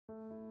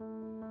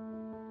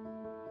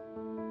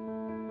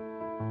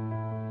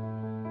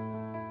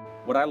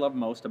What I love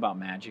most about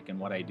magic and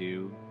what I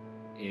do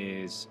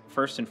is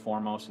first and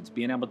foremost, it's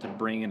being able to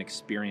bring an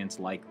experience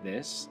like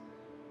this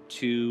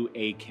to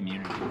a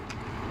community.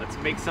 Let's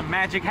make some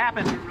magic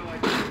happen.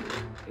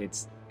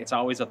 It's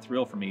always a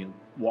thrill for me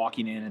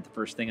walking in at the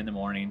first thing in the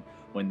morning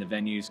when the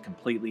venue's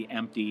completely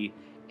empty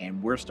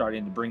and we're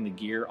starting to bring the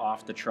gear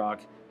off the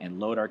truck and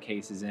load our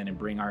cases in and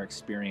bring our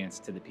experience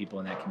to the people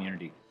in that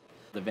community.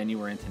 The venue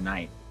we're in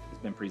tonight has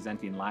been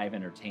presenting live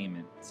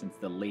entertainment since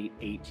the late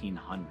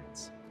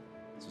 1800s.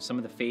 So some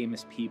of the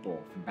famous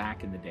people from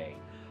back in the day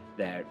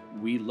that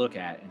we look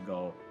at and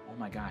go, oh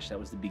my gosh, that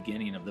was the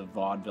beginning of the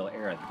vaudeville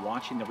era.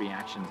 Watching the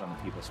reactions on the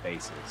people's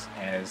faces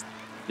as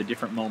the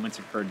different moments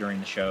occurred during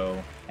the show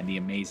and the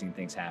amazing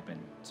things happen.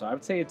 So I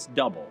would say it's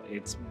double.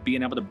 It's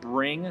being able to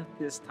bring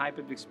this type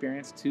of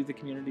experience to the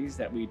communities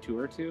that we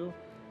tour to.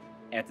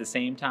 At the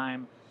same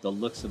time, the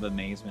looks of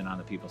amazement on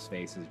the people's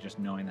faces, just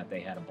knowing that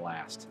they had a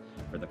blast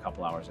for the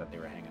couple hours that they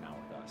were hanging out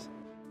with us.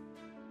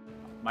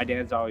 My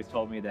dad's always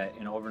told me that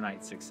an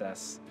overnight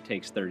success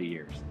takes 30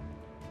 years.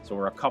 So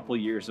we're a couple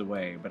years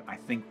away, but I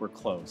think we're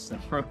close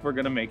and we're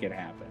gonna make it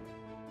happen.